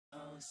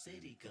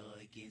city go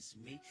against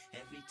me.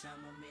 Every time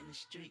I'm in the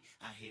street,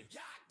 I hear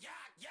yak,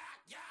 yak, yak,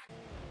 yak.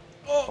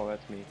 Oh,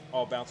 that's me.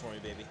 Oh, bounce for me,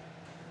 baby.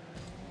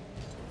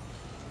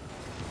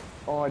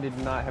 Oh, I did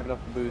not have enough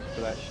boost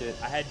for that shit.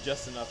 I had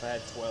just enough. I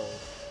had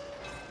 12.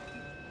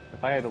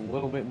 If I had a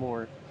little bit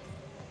more,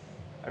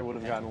 I would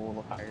have gotten a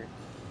little higher.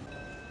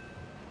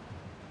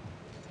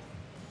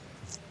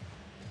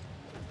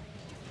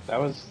 That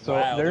was so.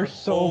 Wow, they're they're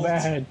so both-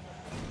 bad.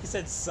 He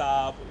said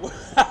sob.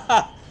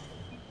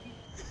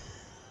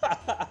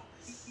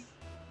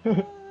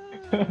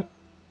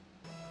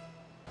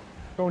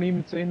 Don't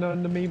even say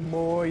nothing to me,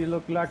 boy. You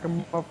look like a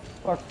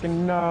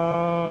motherfucking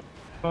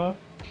huh?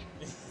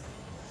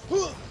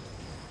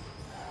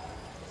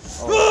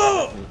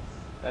 Oh,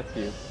 that's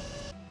you.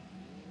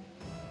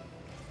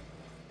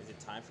 Is it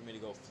time for me to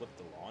go flip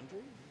the laundry?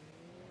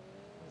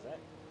 What is that?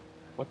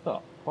 What the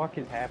fuck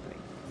is happening?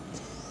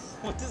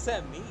 What does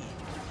that mean?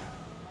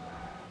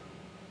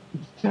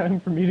 It's time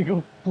for me to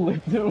go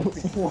flip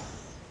the.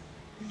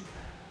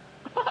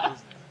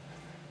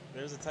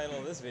 There's the title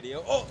of this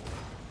video. Oh!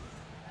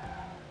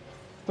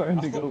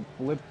 Time to go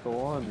flip the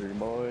laundry,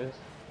 boys.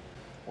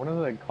 One of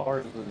the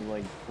cars was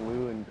like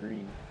blue and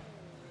green.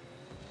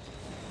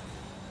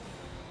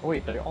 Oh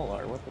wait, they all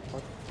are. What the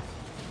fuck?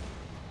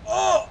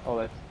 Oh!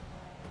 Oh,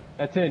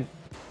 that's in.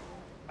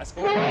 I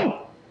scored.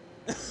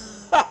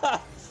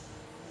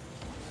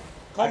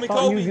 Call me I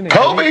thought he was Kobe. gonna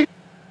Kobe! hit-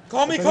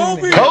 Call me I thought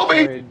he was Kobe. gonna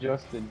hit Kobe! it,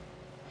 Justin.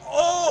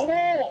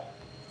 Oh!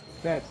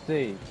 That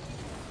save.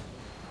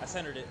 I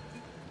centered it.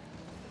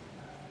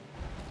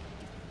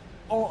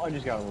 Oh, I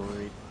just got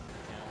worried.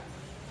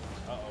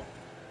 Uh-oh.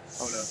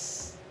 Oh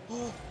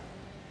no.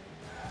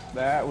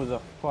 That was a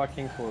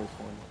fucking close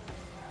one.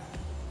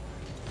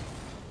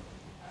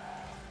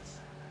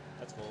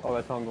 That's cool. Oh,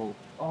 that's on goal.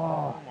 Oh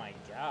Oh, my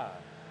god.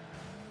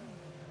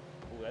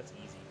 Ooh, that's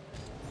easy.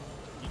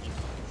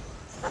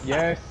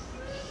 yes.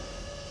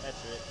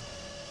 That's it.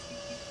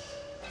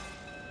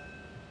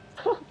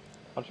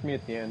 Touch me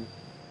at the end.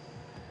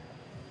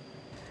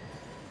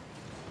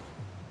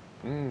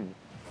 Mmm.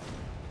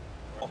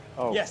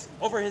 Oh. Yes!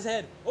 Over his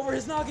head! Over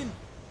his noggin!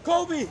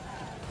 Kobe!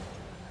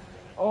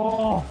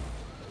 Oh.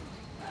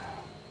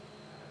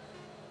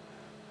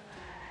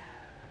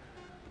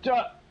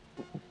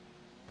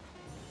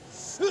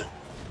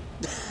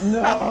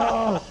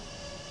 No.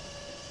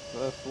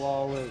 That's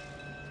flawless.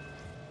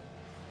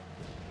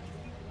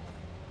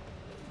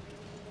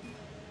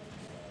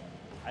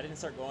 I didn't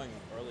start going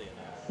early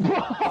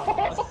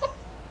enough.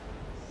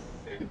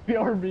 The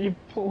RB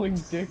pulling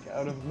dick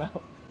out of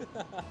mouth.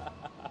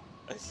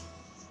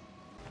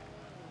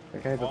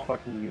 That guy's a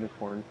fucking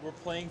unicorn. We're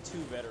playing two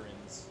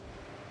veterans.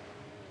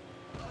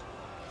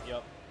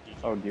 Yup.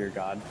 Oh dear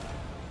God.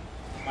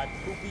 My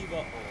poopy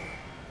butthole.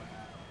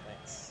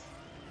 Thanks.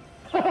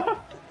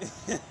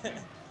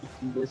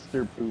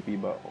 Mr. Poopy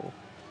Butthole.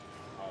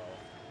 Oh.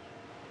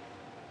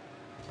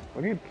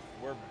 Look at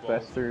We're both.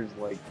 Vester's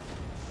like.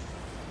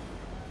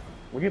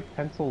 Look at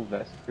Pencil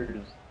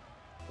Vester's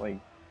like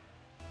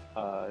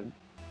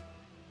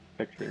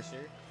picture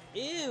Picture?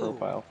 Ew!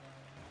 profile.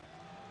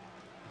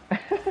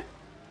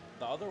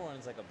 The other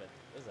one's like a bit.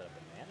 Is that a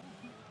banana?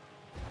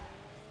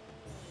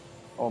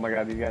 Oh my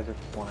God, these guys are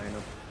flying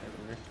up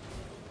everywhere.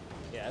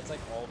 Yeah, it's like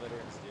all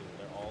veterans do.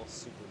 They're all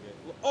super good.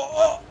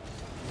 Oh!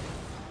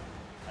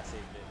 I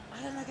saved it. Why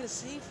did I not get a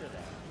save for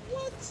that?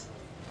 What?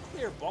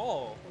 Clear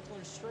ball. We're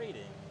going straight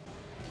in.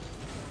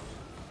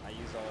 I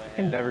used all I I had.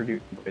 can never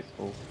do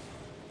pistols.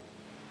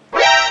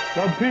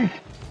 Sub peek!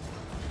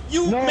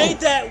 You No. made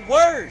that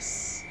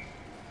worse!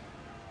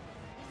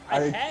 I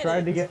had tried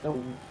it. to get the.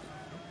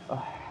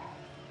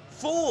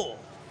 Fool!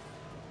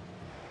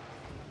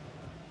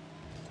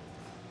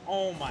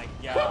 Oh my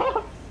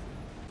god.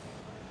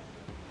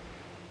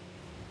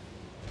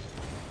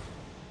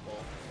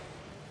 Cool.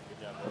 Good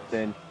job, boys. That's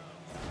in.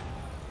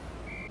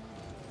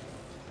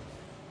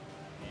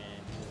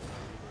 And...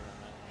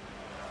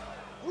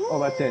 Oh,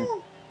 that's in.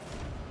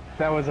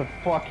 That was a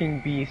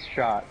fucking beast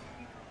shot.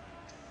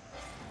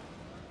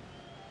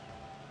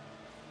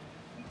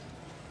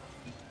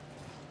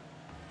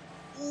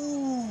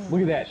 Ooh!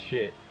 Look at that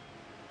shit.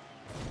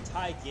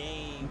 Tie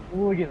game.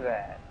 Look at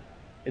that.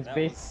 It's That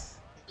based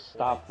was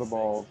stop the quite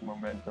ball sexy.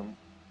 momentum.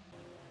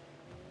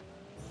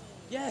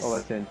 Yes! Oh,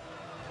 that's in.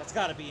 That's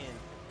gotta be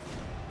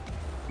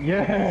in.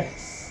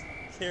 Yes!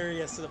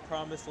 Carry us to the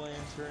promised land,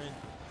 Turin.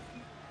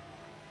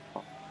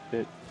 Oh,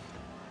 shit.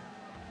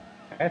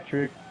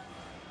 Patrick.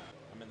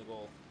 I'm in the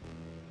goal.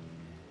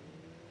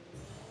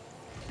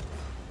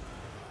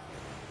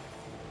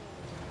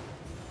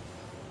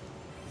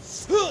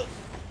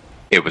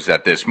 It was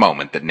at this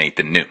moment that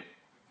Nathan knew.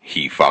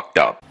 He fucked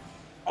up.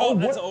 Oh, Oh,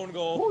 that's what? an own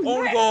goal. Oh,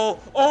 Own yeah. goal.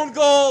 Own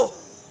goal.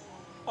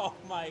 Oh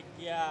my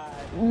god.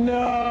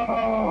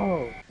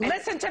 No!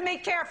 Listen to me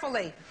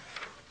carefully.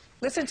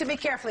 Listen to me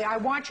carefully. I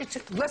want you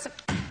to listen.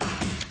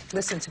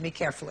 Listen to me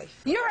carefully.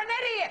 You're an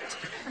idiot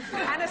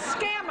and a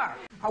scammer.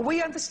 Are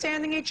we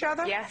understanding each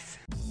other? Yes.